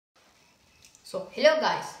So hello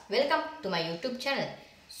guys, welcome to my YouTube channel.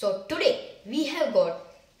 So today we have got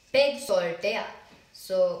Peg Solitaire.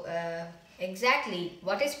 So exactly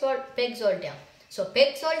what is called Peg Solitaire? So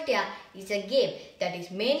Peg Solitaire is a game that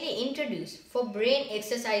is mainly introduced for brain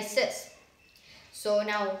exercises. So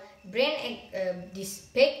now this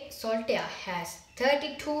Peg Solitaire has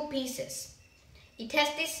 32 pieces. It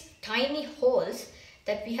has these tiny holes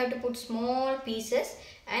that we have to put small pieces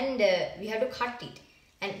and we have to cut it,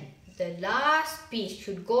 and the last piece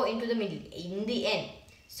should go into the middle in the end.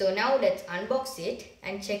 So now let's unbox it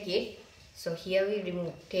and check it. So here we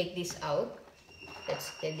take this out. Let's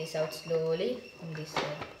get this out slowly from this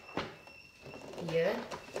side. Here,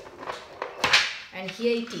 and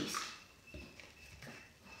here it is.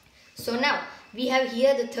 So now we have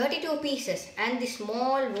here the 32 pieces and the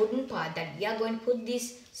small wooden part that we are going to put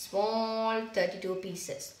these small 32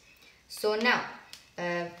 pieces. So now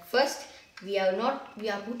first we are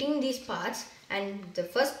putting these parts, and the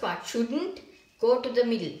first part shouldn't go to the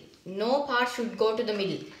middle. No part should go to the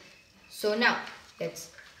middle. So now let's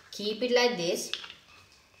keep it like this.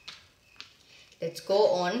 Let's go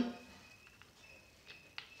on.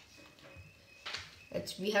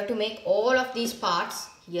 We have to make all of these parts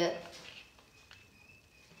here.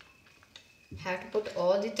 Have to put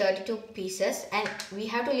all the 32 pieces, and we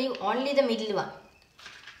have to leave only the middle one.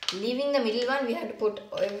 Leaving the middle one, we have to put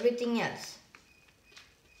everything else.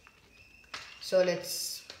 So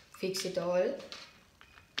let's fix it all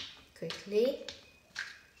quickly.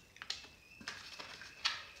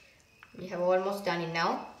 We have almost done it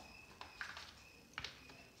now.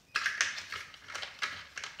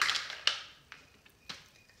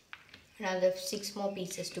 Another 6 more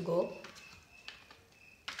pieces to go.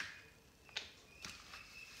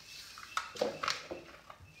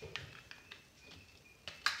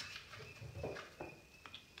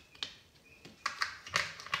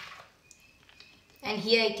 And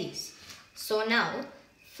here it is. So now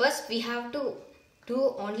first we have to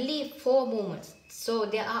do only 4 movements. So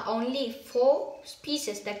there are only 4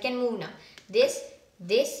 pieces that can move now. This,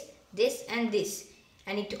 and this.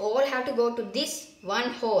 And it all have to go to this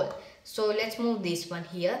one hole. So let's move this one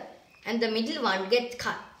here. And the middle one gets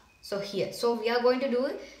cut. So here. So we are going to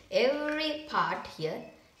do every part here.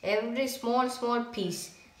 Every small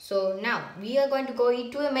piece. So now we are going to go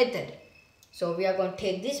into a method. So we are going to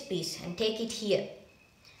take this piece and take it here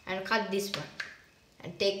and cut this one,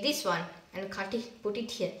 and take this one and cut it, put it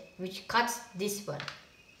here, which cuts this one,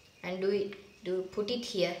 and put it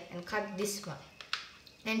here and cut this one,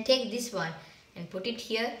 and take this one and put it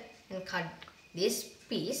here and cut this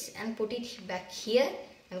piece and put it back here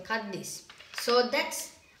and cut this. So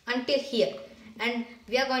that's until here, and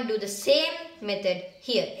we are going to do the same method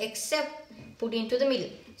here except put into the middle.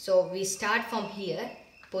 So we start from here,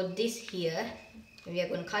 put this here, and we are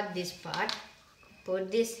going to cut this part,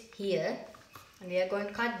 put this here, and we are going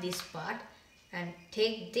to cut this part, and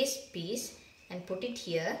take this piece and put it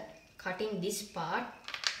here, cutting this part,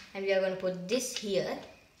 and we are going to put this here,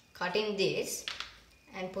 cutting this,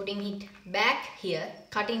 and putting it back here,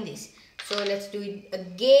 cutting this. So let's do it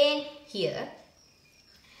again here.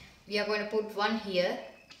 We are going to put one here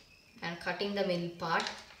and cutting the middle part,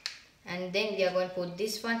 and then we are going to put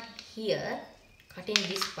this one here, cutting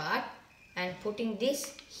this part, and putting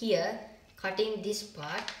this here, cutting this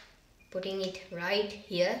part, putting it right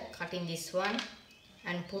here, cutting this one,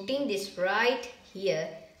 and putting this right here,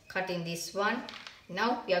 cutting this one.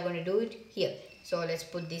 Now we are going to do it here. So let's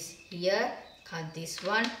put this here, cut this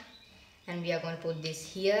one, and we are going to put this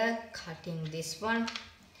here, cutting this one,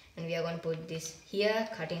 and we are going to put this here,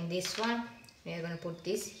 cutting this one. We are going to put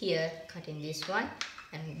this here, cutting this one,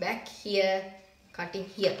 and back here, cutting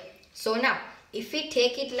here. So now if we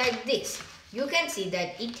take it like this, you can see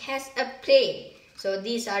that it has a plane. So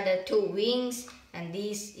these are the 2 wings, and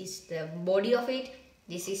this is the body of it.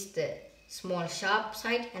 This is the small sharp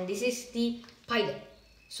side, and this is the pilot.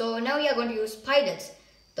 So now we are going to use pilots.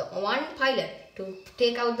 The one pilot to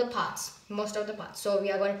take out the parts, most of the parts. So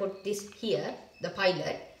we are going to put this here, the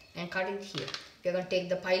pilot, and cut it here. We are going to take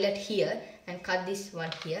the pilot here and cut this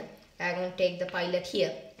one here. We are going to take the pilot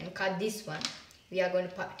here and cut this one. We are going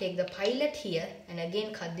to take the pilot here and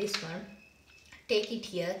again cut this one. Take it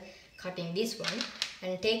here, cutting this one,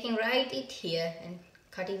 and taking right it here and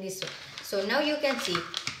cutting this one. So now you can see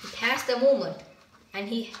it has the movement, and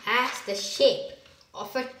he has the shape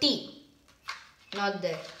of a T, not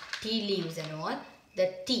the tea leaves and all,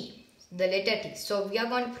 the T, the letter T. So we are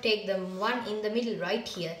going to take the one in the middle right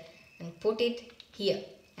here and put it here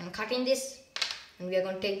and cutting this, and we are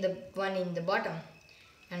going to take the one in the bottom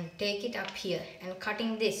and take it up here and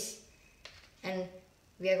cutting this, and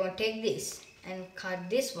we are going to take this and cut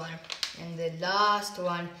this one, and the last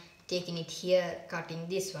one taking it here, cutting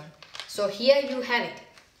this one. So here you have it,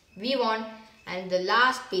 V1, and the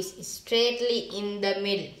last piece is straightly in the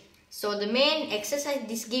middle. So the main exercise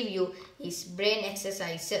this give you is brain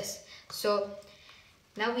exercises. So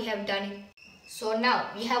now we have done it. So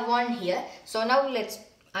now we have one here. So now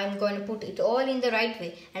I'm going to put it all in the right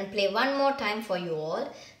way and play one more time for you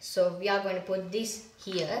all. So we are going to put this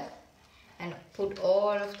here and put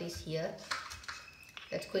all of this here.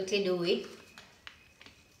 Let's quickly do it.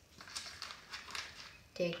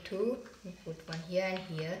 Take two, put one here and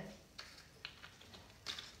here.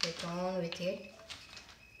 Get on with it.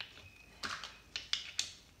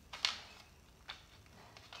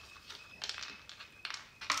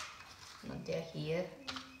 Now they're here.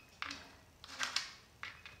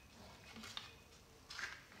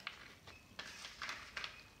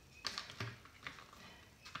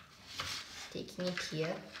 Taking it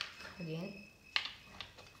here again.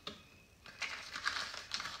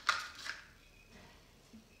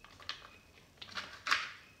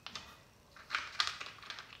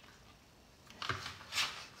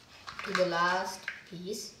 To the last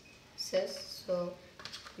piece. So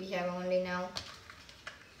we have only now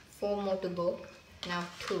 4 more to go. Now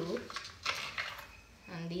 2,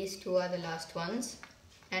 and these 2 are the last ones,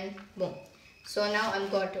 and boom. So now I'm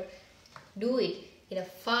going to do it in a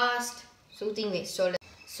fast, soothing way.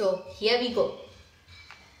 So here we go.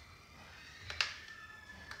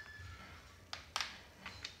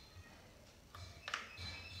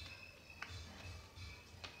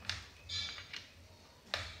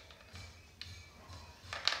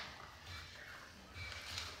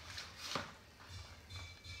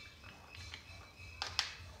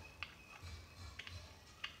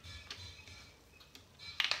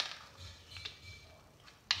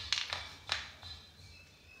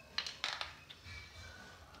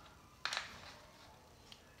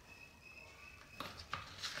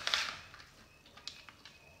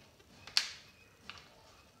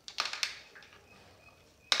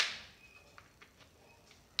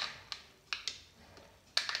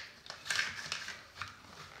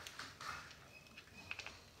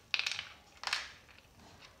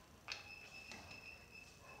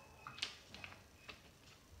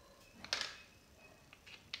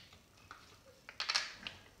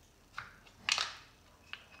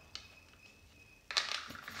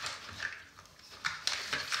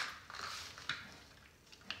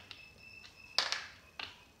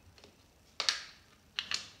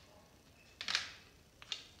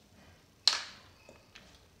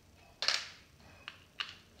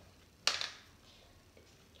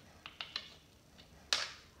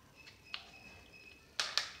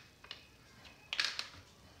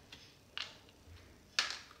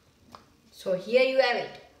 So here you have it.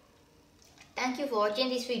 Thank you for watching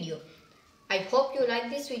this video. I hope you like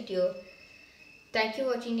this video. Thank you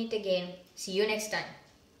for watching it again. See you next time.